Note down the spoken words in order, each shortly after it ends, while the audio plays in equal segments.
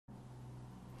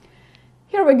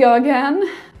Here we go again.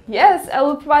 Yes, I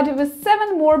will provide you with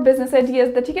 7 more business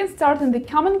ideas that you can start in the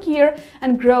coming year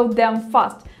and grow them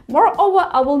fast. Moreover,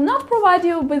 I will not provide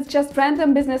you with just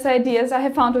random business ideas I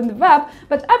have found on the web,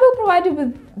 but I will provide you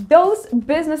with those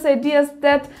business ideas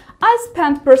that I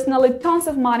spent personally tons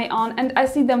of money on and I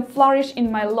see them flourish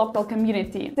in my local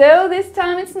community. So this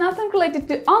time it's nothing related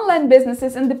to online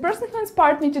businesses, and the person who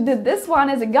inspired me to do this one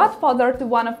is a godfather to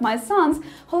one of my sons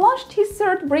who launched his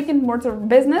third brick-and-mortar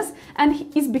business and he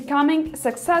is becoming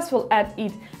successful at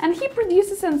it. And he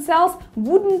produces and sells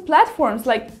wooden platforms,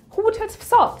 like who would have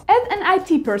thought? As an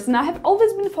IT person, I have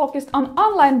always been focused on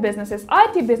online businesses,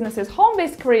 IT businesses,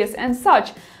 home-based careers and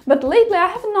such. But lately I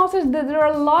have noticed that there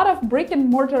are a lot of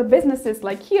brick-and-mortar businesses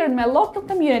like here in my local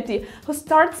community who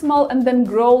start small and then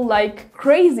grow like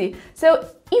crazy. So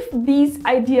if these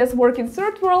ideas work in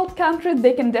third world countries,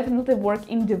 they can definitely work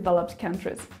in developed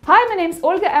countries. Hi, my name is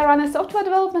Olga. I run a software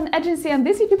development agency and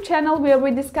this YouTube channel where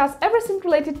we discuss everything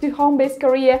related to home-based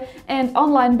career and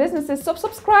online businesses. So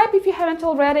subscribe if you haven't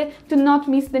already to not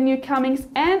miss the new comings,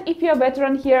 and if you're a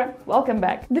veteran here, welcome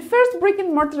back. The first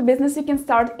brick-and-mortar business you can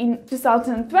start in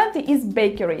 2020 is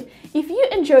bakery. If you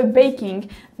enjoy baking,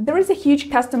 there is a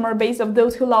huge customer base of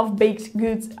those who love baked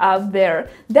goods out there.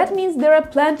 That means there are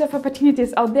plenty of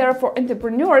opportunities out there for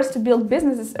entrepreneurs to build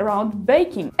businesses around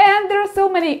baking. And there are so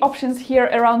many options here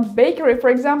around bakery, for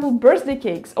example, birthday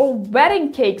cakes or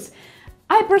wedding cakes.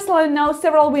 I personally know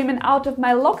several women out of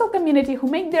my local community who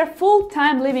make their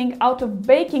full-time living out of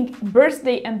baking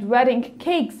birthday and wedding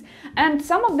cakes. And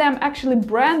some of them actually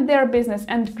brand their business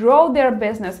and grow their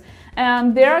business.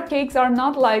 And their cakes are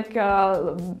not like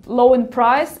low in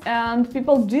price, and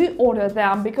people do order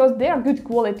them because they are good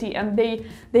quality and they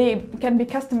can be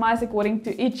customized according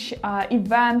to each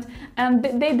event, and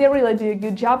they really do a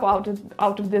good job out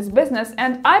of this business.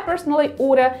 And I personally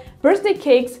order birthday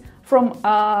cakes from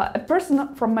a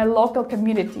person from my local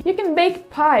community. You can bake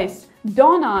pies,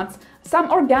 donuts,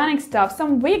 some organic stuff,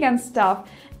 some vegan stuff.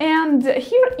 And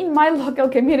here in my local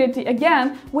community,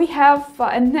 again, we have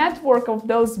a network of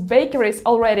those bakeries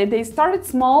already. They started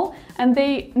small and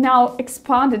they now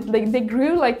expanded, like they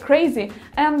grew like crazy.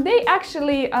 And they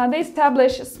actually they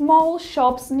establish small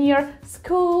shops near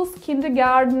schools,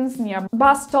 kindergartens, near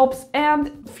bus stops,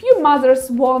 and few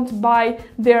mothers won't buy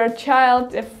their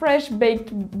child a fresh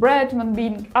baked bread when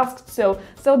being asked so.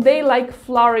 So they like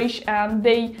flourish, and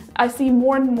I see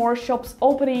more and more shops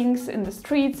openings in the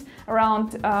streets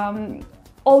around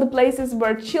all the places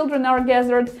where children are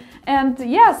gathered. And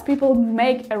yes, people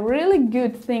make a really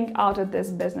good thing out of this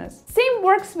business. Same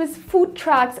works with food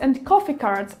trucks and coffee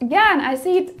carts. Again, I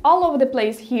see it all over the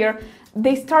place here.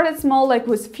 They started small, like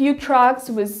with few trucks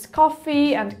with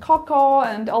coffee and cocoa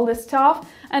and all this stuff,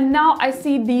 and now I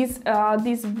see these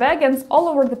vegans all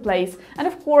over the place. And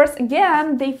of course,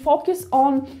 again, they focus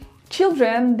on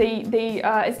children. They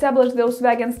establish those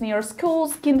vegans near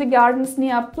schools, kindergartens,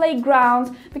 near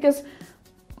playgrounds, because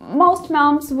most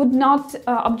moms would not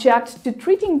object to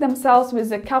treating themselves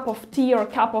with a cup of tea or a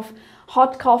cup of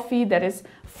hot coffee that is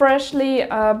freshly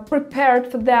prepared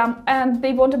for them, and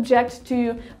they won't object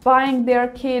to buying their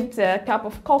kids a cup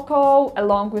of cocoa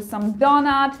along with some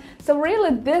donut. So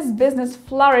really this business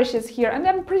flourishes here, and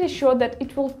I'm pretty sure that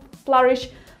it will flourish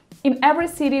in every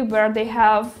city where they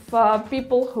have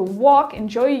people who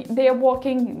enjoy their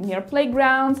walking near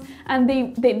playgrounds, and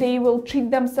they will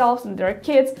treat themselves and their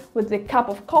kids with a cup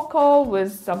of cocoa,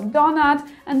 with some donut.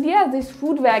 And yeah, these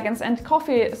food wagons and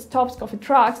coffee stops, coffee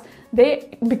trucks,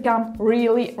 they become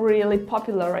really, really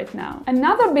popular right now.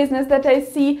 Another business that I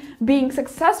see being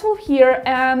successful here,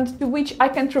 and to which I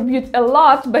contribute a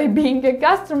lot by being a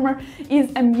customer,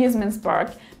 is amusement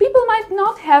park. People might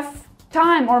not have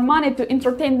time or money to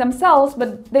entertain themselves,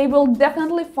 but they will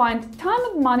definitely find time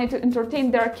and money to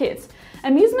entertain their kids.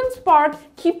 Amusement park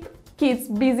keep kids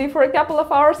busy for a couple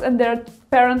of hours and their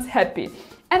parents happy.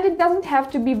 And it doesn't have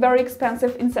to be very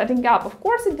expensive in setting up. Of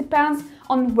course, it depends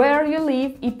on where you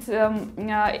live.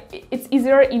 It's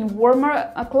easier in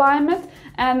warmer climate,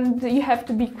 and you have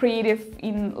to be creative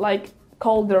in like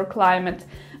colder climate.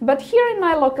 But here in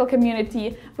my local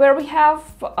community, where we have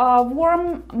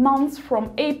warm months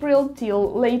from April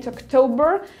till late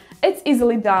October, it's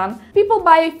easily done. People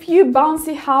buy a few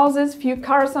bouncy houses, few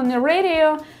cars on the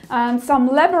radio, and some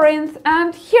labyrinth,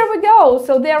 and here we go!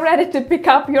 So they're ready to pick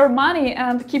up your money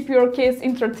and keep your kids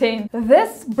entertained.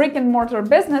 This brick-and-mortar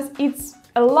business, it's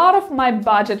a lot of my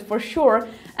budget for sure,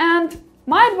 and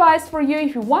my advice for you,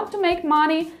 if you want to make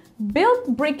money,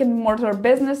 build brick-and-mortar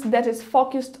business that is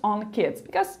focused on kids,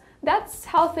 because That's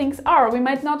how things are. We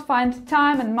might not find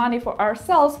time and money for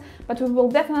ourselves, but we will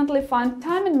definitely find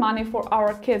time and money for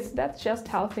our kids. That's just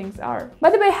how things are. By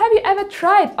the way, have you ever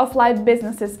tried offline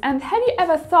businesses, and have you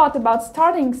ever thought about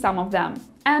starting some of them?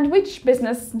 And which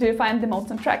business do you find the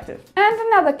most attractive? And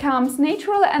another comes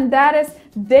naturally, and that is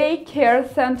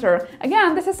daycare center.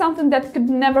 Again, this is something that could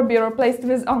never be replaced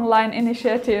with online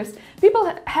initiatives.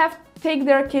 People have to take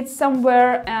their kids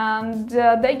somewhere, and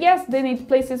they need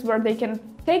places where they can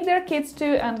take their kids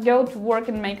to and go to work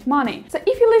and make money. So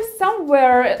if you live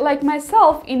somewhere like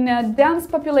myself in a dense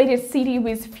populated city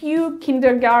with few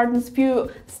kindergartens, few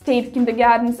state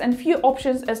kindergartens, and few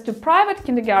options as to private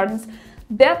kindergartens,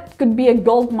 that could be a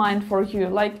gold mine for you.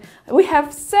 Like, we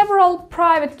have several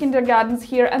private kindergartens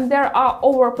here, and they are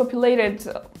overpopulated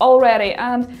already,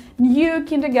 and new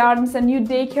kindergartens and new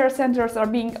daycare centers are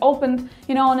being opened,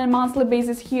 on a monthly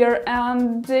basis here,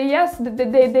 and yes,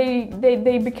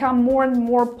 they become more and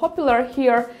more popular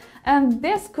here. And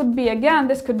this could be a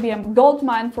gold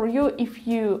mine for you if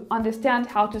you understand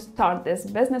how to start this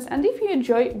business and if you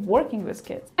enjoy working with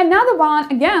kids. Another one,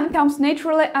 again, comes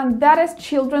naturally, and that is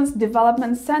children's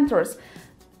development centers.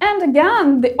 And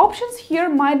again, the options here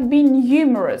might be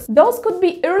numerous. Those could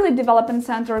be early development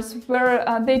centers where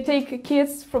they take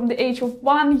kids from the age of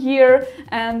 1 year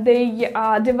and they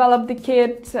develop the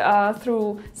kid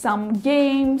through some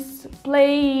games,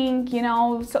 playing,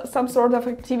 some sort of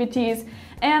activities.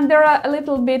 And there are a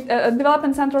little bit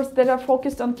development centers that are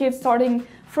focused on kids starting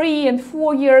 3 and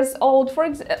 4 years old,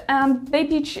 and they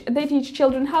teach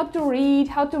children how to read,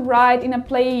 how to write in a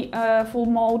playful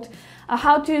mode,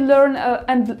 how to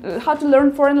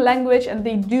learn foreign language, and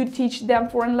they do teach them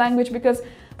foreign language because,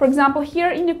 for example,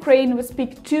 here in Ukraine we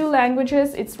speak 2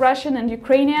 languages, it's Russian and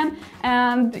Ukrainian,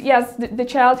 and yes, the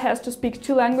child has to speak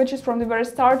 2 languages from the very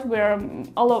start, where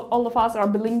all of us are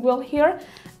bilingual here,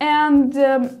 and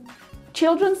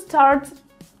children start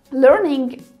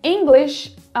learning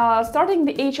English starting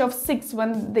the age of 6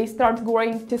 when they start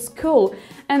going to school.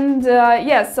 And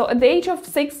yes, so at the age of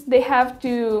 6 they have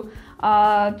to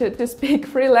speak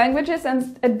 3 languages,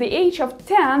 and at the age of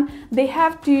 10 they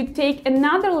have to take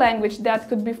another language that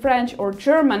could be French or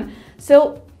German.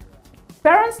 So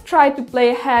parents try to play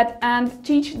ahead and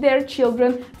teach their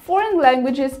children foreign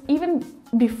languages even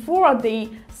before they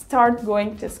start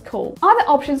going to school. Other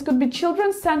options could be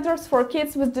children's centers for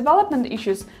kids with development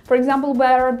issues, for example,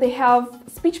 where they have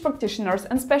speech practitioners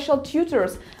and special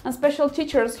tutors and special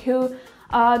teachers who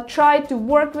try to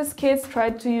work with kids, try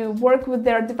to work with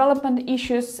their development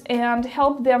issues and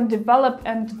help them develop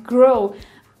and grow.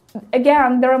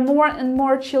 Again, there are more and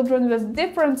more children with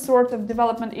different sorts of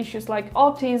development issues like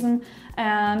autism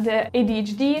and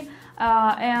ADHD.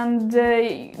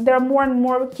 There are more and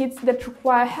more kids that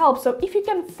require help. So if you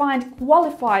can find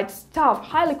qualified staff,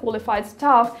 highly qualified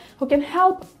staff who can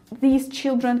help these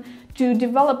children to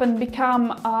develop and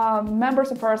become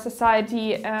members of our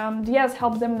society and yes,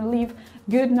 help them live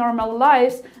good normal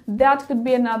lives, that could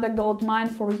be another gold mine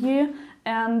for you.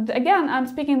 And again, I'm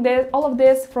speaking all of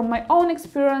this from my own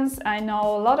experience. I know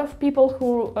a lot of people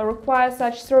who require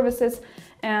such services.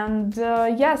 And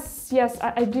yes,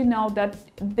 I do know that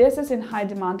this is in high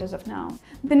demand as of now.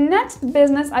 The next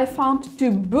business I found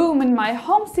to boom in my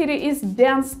home city is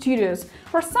dance studios.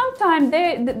 For some time,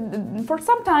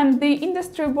 the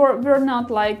industry were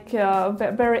not like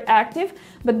very active,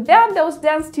 but then those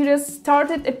dance studios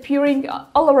started appearing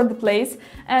all over the place.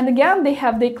 And again, they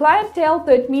have the clientele,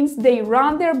 so it means they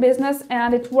run their business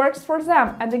and it works for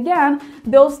them. And again,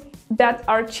 those that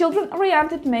are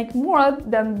children-oriented make more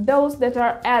than those that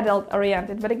are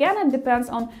adult-oriented. But again, it depends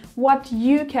on what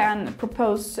you can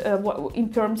propose in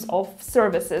terms of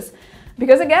services.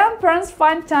 Because again, parents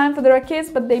find time for their kids,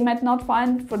 but they might not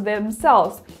find for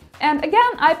themselves. And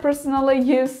again, I personally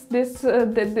use this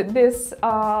service.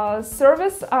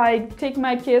 I take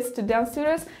my kids to dance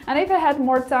studios, and if I had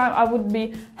more time, I would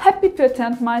be happy to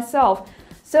attend myself.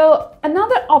 So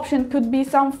another option could be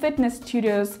some fitness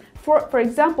studios, for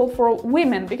example, for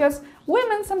women, because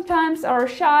women sometimes are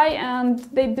shy and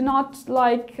they do not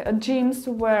like gyms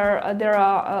where there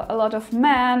are a lot of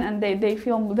men and they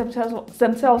feel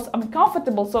themselves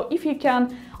uncomfortable. So if you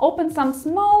can open some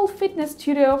small fitness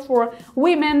studio for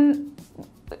women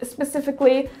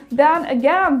specifically, then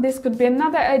again, this could be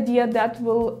another idea that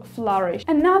will flourish.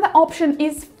 Another option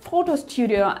is photo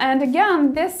studio, and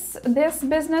again, this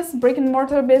business, brick and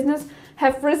mortar business,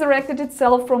 have resurrected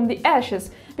itself from the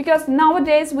ashes, because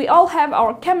nowadays we all have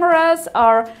our cameras,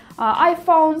 our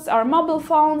iPhones, our mobile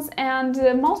phones, and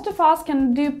most of us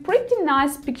can do pretty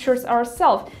nice pictures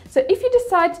ourselves. So if you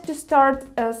decide to start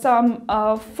some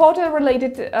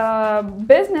photo-related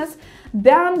business,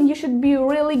 then you should be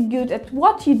really good at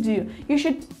what you do. You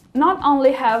should not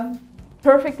only have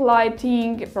perfect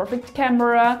lighting, perfect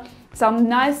camera, some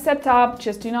nice setup,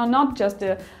 just not just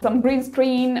some green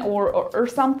screen or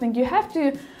something. You have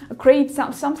to create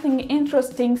something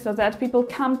interesting so that people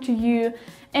come to you.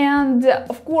 And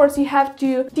of course, you have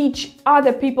to teach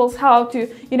other people how to,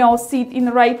 sit in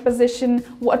the right position,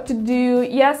 what to do.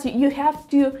 Yes, you have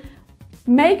to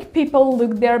make people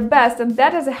look their best, and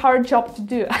that is a hard job to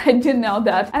do. I do know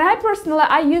that. And I personally,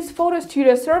 I use photo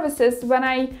studio services when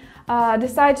I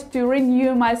decide to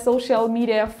renew my social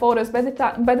media photos. By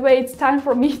the way, it's time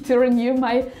for me to renew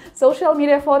my social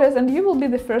media photos, and you will be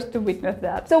the first to witness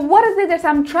that. So what is it that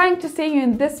I'm trying to say you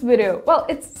in this video? Well,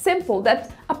 it's simple,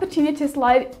 that opportunities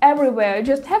lie everywhere. You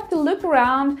just have to look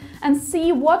around and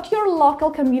see what your local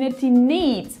community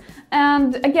needs.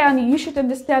 And again, you should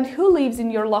understand who lives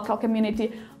in your local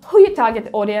community, who your target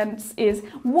audience is,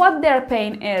 what their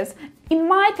pain is. In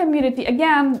my community,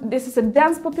 again, this is a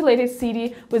dense populated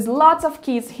city with lots of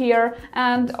kids here,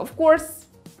 and of course,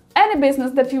 any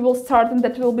business that you will start and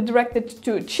that will be directed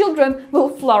to children will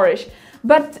flourish.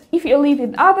 But if you live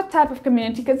in other type of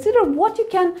community, consider what you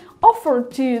can offer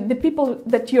to the people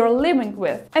that you're living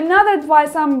with. Another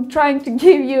advice I'm trying to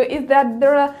give you is that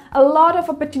there are a lot of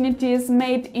opportunities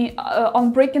made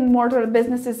on brick-and-mortar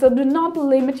businesses, so do not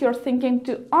limit your thinking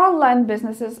to online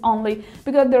businesses only,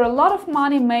 because there are a lot of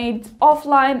money made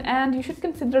offline, and you should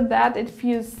consider that if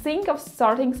you think of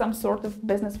starting some sort of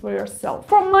business for yourself.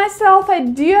 For myself, I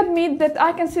do admit that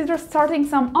I consider starting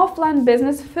some offline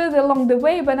business further along the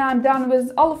way when I'm done with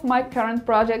all of my current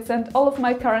projects and all of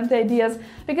my current ideas,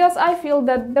 because I feel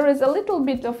that there is a little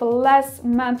bit of a less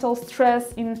mental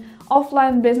stress in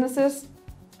offline businesses.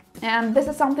 And this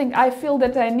is something I feel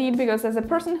that I need, because as a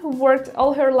person who worked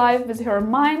all her life with her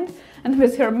mind and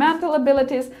with her mental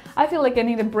abilities, I feel like I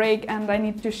need a break and I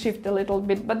need to shift a little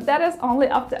bit, but that is only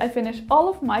after I finish all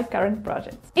of my current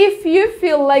projects. If you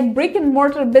feel like brick and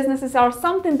mortar businesses are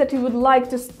something that you would like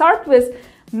to start with,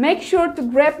 make sure to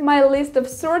grab my list of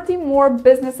 30 more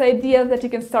business ideas that you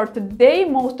can start today.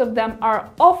 Most of them are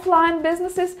offline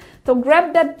businesses, so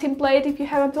grab that template if you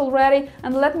haven't already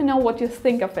and let me know what you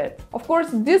think of it. Of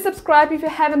course, do subscribe if you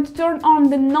haven't. Turn on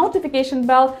the notification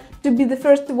bell to be the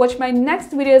first to watch my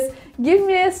next videos. Give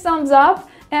me a thumbs up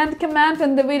and comment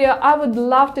on the video. I would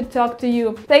love to talk to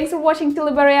you. Thanks for watching till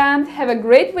the very end. Have a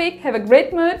great week, have a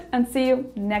great mood, and see you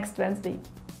next Wednesday.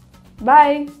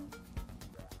 Bye!